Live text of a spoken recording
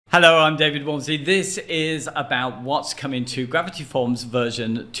Hello, I'm David Waumsley. This is about what's coming to Gravity Forms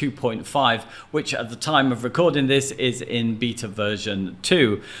version 2.5, which at the time of recording this is in beta version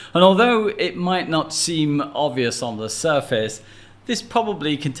 2. And although it might not seem obvious on the surface, this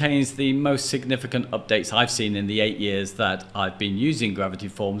probably contains the most significant updates I've seen in the 8 years that I've been using Gravity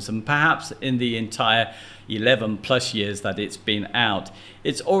Forms, and perhaps in the entire 11 plus years that it's been out.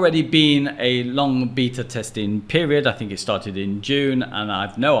 It's already been a long beta testing period. I think it started in June, and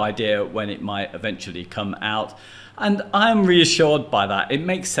I've no idea when it might eventually come out. And I'm reassured by that. It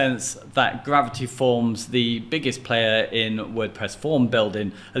makes sense that Gravity Forms, the biggest player in WordPress form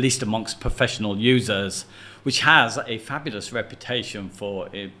building, at least amongst professional users, which has a fabulous reputation for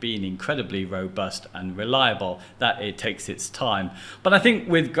it being incredibly robust and reliable, that it takes its time. But I think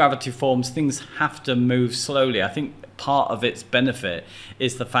with Gravity Forms, things have to move slowly. I think part of its benefit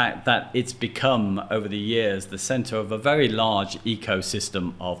is the fact that it's become, over the years, the center of a very large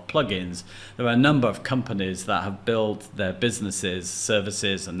ecosystem of plugins. There are a number of companies that have built their businesses,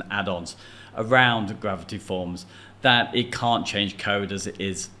 services, and add-ons around Gravity Forms, that it can't change code as it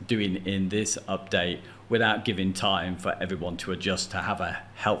is doing in this update without giving time for everyone to adjust to have a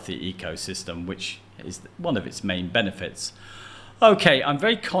healthy ecosystem, which is one of its main benefits. Okay, I'm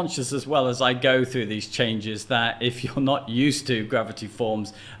very conscious as well as I go through these changes that if you're not used to Gravity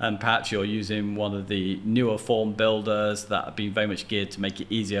Forms, and perhaps you're using one of the newer form builders that have been very much geared to make it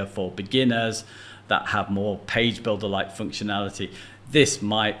easier for beginners, that have more page builder-like functionality, this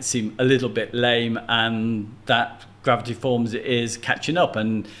might seem a little bit lame, and that Gravity Forms is catching up.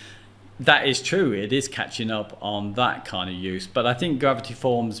 And that is true, it is catching up on that kind of use. But I think Gravity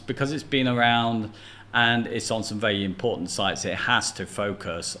Forms, because it's been around and it's on some very important sites, it has to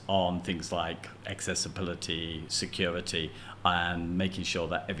focus on things like accessibility, security, and making sure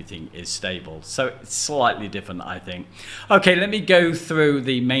that everything is stable. So it's slightly different, I think. Okay, let me go through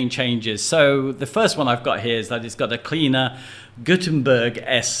the main changes. So the first one I've got here is that it's got a cleaner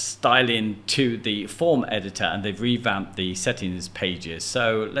Gutenberg-esque styling to the form editor, and they've revamped the settings pages.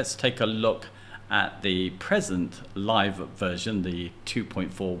 So let's take a look at the present live version, the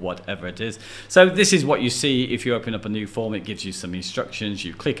 2.4 whatever it is. So this is what you see if you open up a new form. It gives you some instructions.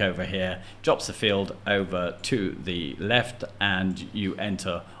 You click over here, drops the field over to the left, and you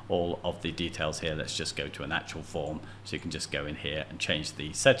enter all of the details here. Let's just go to an actual form. So you can just go in here and change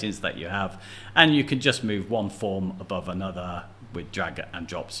the settings that you have, and you can just move one form above another with drag and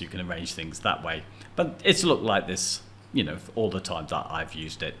drop, so you can arrange things that way. But it's looked like this, you know, all the time that I've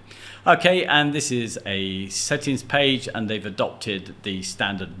used it. Okay, and this is a settings page, and they've adopted the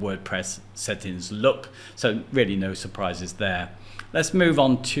standard WordPress settings look, so really no surprises there. Let's move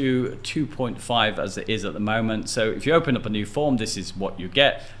on to 2.5 as it is at the moment. So if you open up a new form, this is what you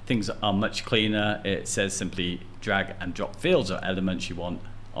get. Things are much cleaner. It says simply drag and drop fields or elements you want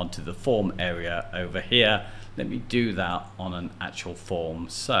onto the form area over here. Let me do that on an actual form.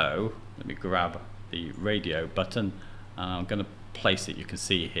 So let me grab the radio button, and I'm going to place it. You can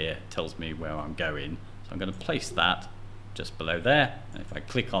see here, it tells me where I'm going. So I'm going to place that just below there. And if I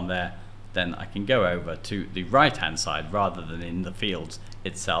click on there, then I can go over to the right hand side rather than in the fields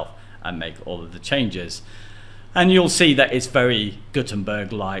itself and make all of the changes. And you'll see that it's very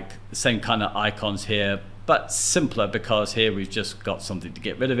Gutenberg-like, the same kind of icons here, but simpler, because here we've just got something to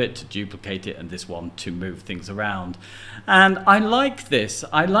get rid of it, to duplicate it, and this one to move things around. And I like this.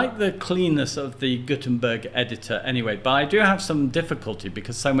 I like the cleanness of the Gutenberg editor anyway, but I do have some difficulty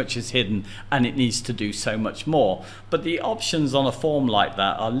because so much is hidden and it needs to do so much more. But the options on a form like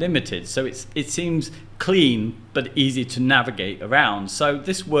that are limited, so it seems clean but easy to navigate around. So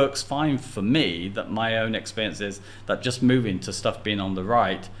this works fine for me. That my own experience is that just moving to stuff being on the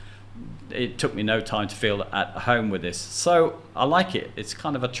right, it took me no time to feel at home with this. So I like it. It's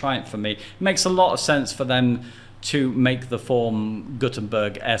kind of a triumph for me. It makes a lot of sense for them to make the form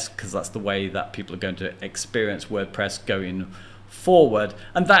Gutenberg-esque, because that's the way that people are going to experience WordPress going forward.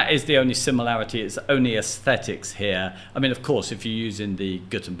 And that is the only similarity. It's only aesthetics here. I mean, of course, if you're using the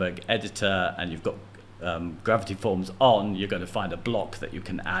Gutenberg editor and you've got Gravity Forms on, you're going to find a block that you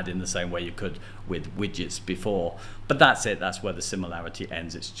can add in the same way you could with widgets before. But that's it. That's where the similarity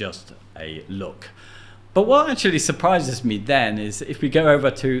ends. It's just a look. But what actually surprises me then is if we go over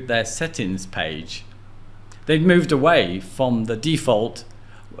to their settings page, they've moved away from the default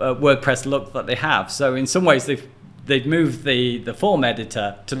WordPress look that they have. So in some ways they've moved the form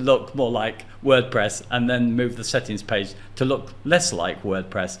editor to look more like WordPress, and then move the settings page to look less like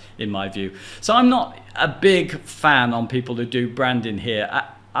WordPress, in my view. So I'm not a big fan on people who do branding here.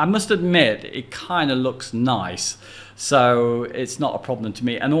 I must admit, it kind of looks nice. So it's not a problem to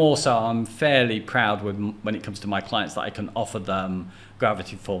me. And also, I'm fairly proud when it comes to my clients that I can offer them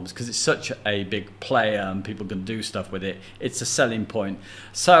gravity forms, because it's such a big player and people can do stuff with it. It's a selling point.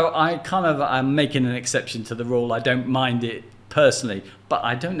 So I'm making an exception to the rule. I don't mind it personally, but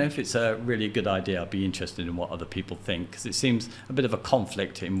I don't know if it's a really good idea. I'd be interested in what other people think, because it seems a bit of a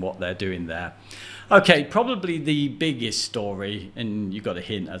conflict in what they're doing there. Okay, probably the biggest story, and you got a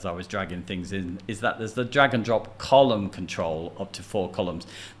hint as I was dragging things in, is that there's the drag and drop column control up to 4 columns.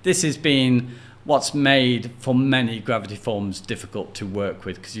 This has been what's made for many gravity forms difficult to work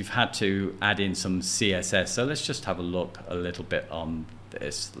with, because you've had to add in some CSS. So let's just have a look a little bit on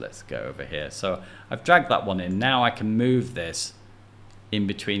this. Let's go over here. So I've dragged that one in. Now I can move this in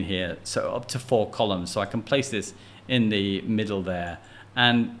between here, so up to 4 columns. So I can place this in the middle there,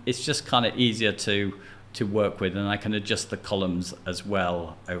 and it's just kind of easier to work with, and I can adjust the columns as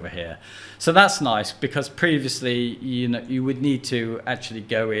well over here. So that's nice, because previously you would need to actually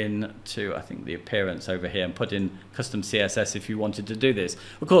go in to, I think, the appearance over here and put in custom CSS if you wanted to do this.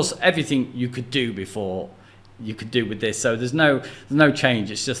 Of course, everything you could do before you could do with this, so there's no change.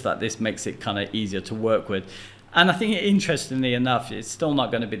 It's just that this makes it kind of easier to work with. And I think, interestingly enough, it's still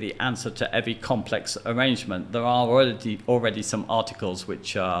not going to be the answer to every complex arrangement. There are already some articles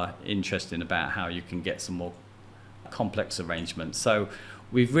which are interesting about how you can get some more complex arrangements. So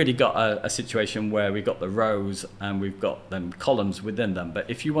we've really got a situation where we've got the rows and we've got them columns within them. But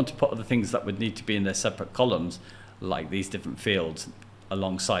if you want to put other things that would need to be in their separate columns, like these different fields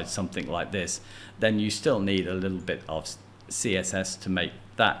alongside something like this, then you still need a little bit of CSS to make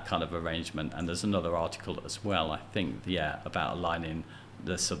that kind of arrangement. And there's another article as well, I think, about aligning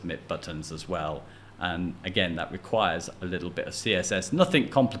the submit buttons as well. And again, that requires a little bit of CSS, nothing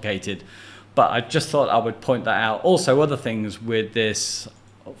complicated, but I just thought I would point that out. Also, other things with this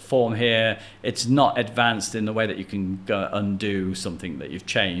form here, it's not advanced in the way that you can go undo something that you've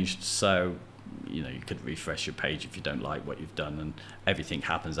changed. So you could refresh your page if you don't like what you've done, and everything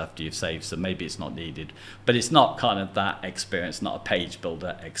happens after you've saved, so maybe it's not needed. But it's not kind of that experience, not a page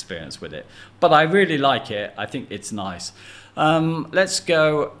builder experience with it. But I really like it. I think it's nice. Let's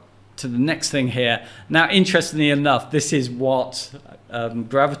go to the next thing here. Now, interestingly enough, this is what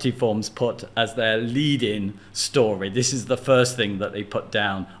Gravity Forms put as their lead-in story. This is the first thing that they put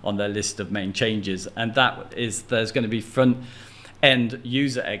down on their list of main changes, and that is there's going to be front-end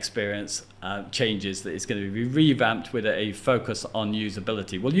user experience changes, that it's going to be revamped with a focus on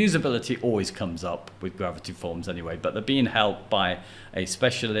usability. Well, usability always comes up with Gravity Forms anyway, but they're being helped by a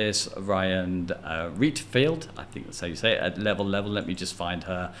specialist, Ryan Reitfield, I think that's how you say it, at Level. Let me just find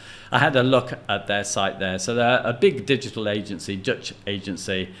her. I had a look at their site there. So they're a big digital agency, Dutch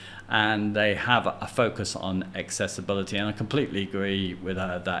agency, and they have a focus on accessibility. And I completely agree with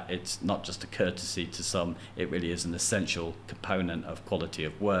her that it's not just a courtesy to some, it really is an essential component of quality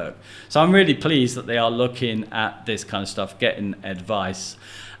of work. So I'm really pleased that they are looking at this kind of stuff, getting advice.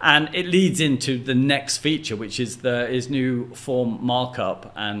 And it leads into the next feature, which is new form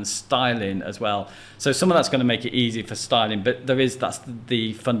markup and styling as well. So some of that's going to make it easy for styling, but that's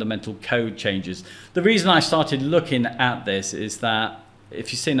the fundamental code changes. The reason I started looking at this is that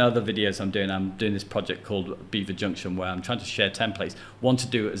if you've seen other videos I'm doing this project called Beaver Junction, where I'm trying to share templates, want to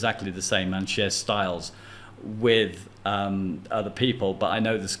do exactly the same and share styles with other people, but I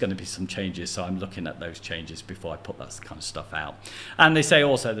know there's going to be some changes, so I'm looking at those changes before I put that kind of stuff out. And they say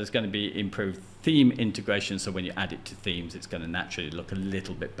also there's going to be improved theme integration, so when you add it to themes, it's going to naturally look a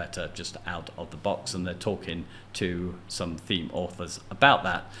little bit better just out of the box, and they're talking to some theme authors about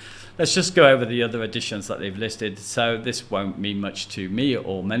that. Let's just go over the other additions that they've listed. So this won't mean much to me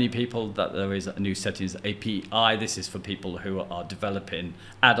or many people, that there is a new settings API. This is for people who are developing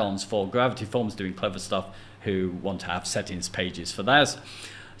add-ons for Gravity Forms, doing clever stuff, who want to have settings pages for theirs.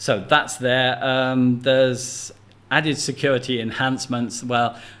 So that's there. There's added security enhancements.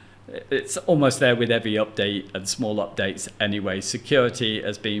 Well, it's almost there with every update and small updates anyway. Security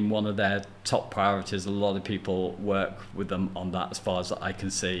has been one of their top priorities. A lot of people work with them on that as far as I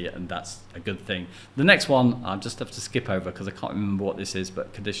can see, and that's a good thing. The next one, I'll just have to skip over because I can't remember what this is,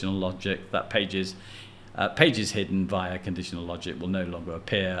 but conditional logic, that pages hidden via conditional logic will no longer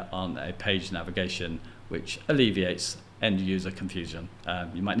appear on a page navigation, which alleviates end user confusion.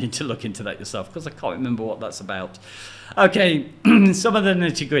 You might need to look into that yourself because I can't remember what that's about. Okay, some of the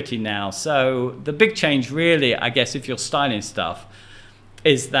nitty gritty now. So the big change really, I guess, if you're styling stuff,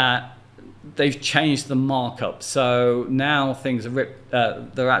 is that they've changed the markup. So now things are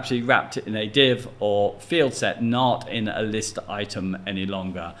they're actually wrapped in a div or field set, not in a list item any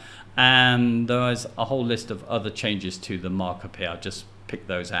longer. And there's a whole list of other changes to the markup here. I'll just pick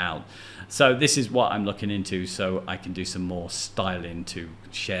those out. So this is what I'm looking into, so I can do some more styling to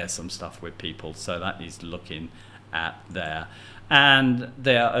share some stuff with people. So that is looking at there. And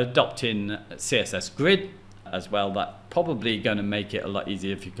they're adopting CSS Grid as well. That's probably going to make it a lot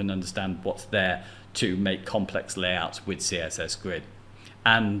easier if you can understand what's there to make complex layouts with CSS Grid.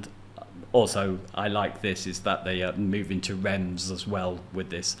 And also, I like this is that they are moving to REMS as well with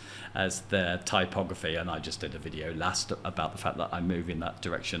this as their typography, and I just did a video last about the fact that I move in that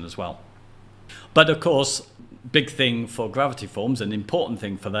direction as well. But of course, big thing for Gravity Forms, an important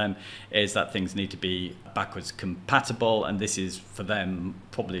thing for them, is that things need to be backwards compatible, and this is for them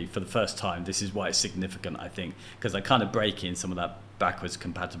probably for the first time. This is why it's significant, I think, because they kind of break in some of that backwards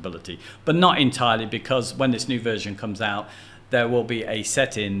compatibility, but not entirely, because when this new version comes out, there will be a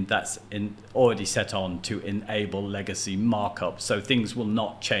setting that's already set on to enable legacy markup. So things will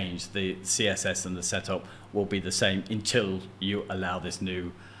not change. The CSS and the setup will be the same until you allow this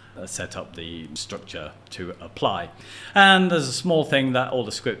new set up the structure to apply. And there's a small thing that all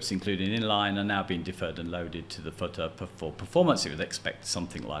the scripts, including inline, are now being deferred and loaded to the footer for performance. You would expect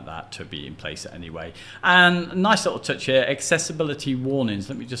something like that to be in place anyway. And a nice little touch here, accessibility warnings.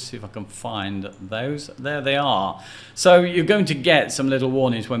 Let me just see if I can find those. There they are. So you're going to get some little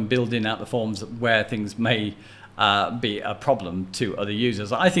warnings when building out the forms where things may be a problem to other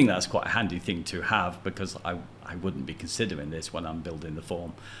users. I think that's quite a handy thing to have, because I wouldn't be considering this when I'm building the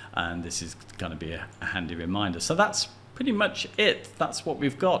form, and this is going to be a handy reminder. So that's pretty much it. That's what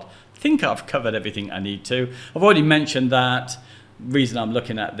we've got. I think I've covered everything I need to. I've already mentioned that reason I'm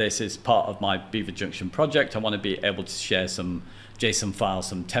looking at this is part of my Beaver Junction project. I want to be able to share some JSON files,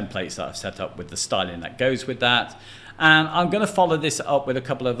 some templates that I've set up with the styling that goes with that. And I'm going to follow this up with a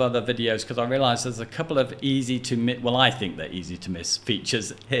couple of other videos, because I realize there's a couple of easy to miss, well, I think they're easy to miss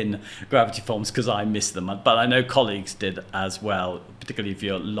features in Gravity Forms, because I miss them, but I know colleagues did as well, particularly if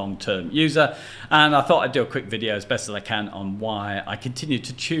you're a long-term user. And I thought I'd do a quick video as best as I can on why I continue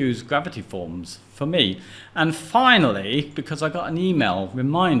to choose Gravity Forms for me. And finally, because I got an email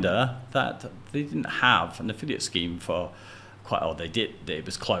reminder that they didn't have an affiliate scheme for they did, it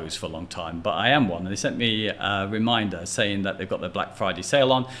was closed for a long time, but I am one, and they sent me a reminder saying that they've got their Black Friday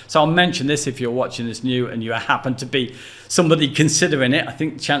sale on. So I'll mention this if you're watching this new and you happen to be somebody considering it. I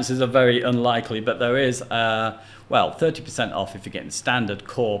think the chances are very unlikely, but there is well, 30% off if you're getting the standard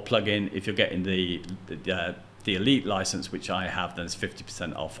core plugin. If you're getting the Elite license, which I have, then it's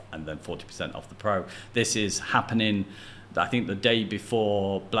 50% off, and then 40% off the Pro. This is happening, I think, the day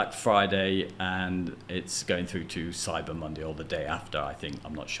before Black Friday, and it's going through to Cyber Monday, or the day after, I think.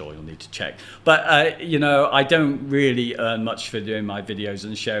 I'm not sure, you'll need to check. But, you know, I don't really earn much for doing my videos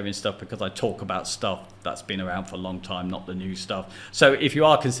and sharing stuff, because I talk about stuff that's been around for a long time, not the new stuff. So if you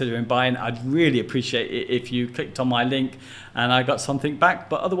are considering buying, I'd really appreciate it if you clicked on my link and I got something back.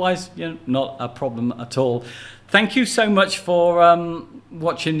 But otherwise, you know, not a problem at all. Thank you so much for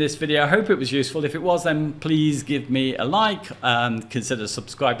watching this video. I hope it was useful. If it was, then please give me a like and consider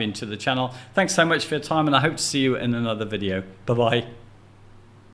subscribing to the channel. Thanks so much for your time, and I hope to see you in another video. Bye-bye.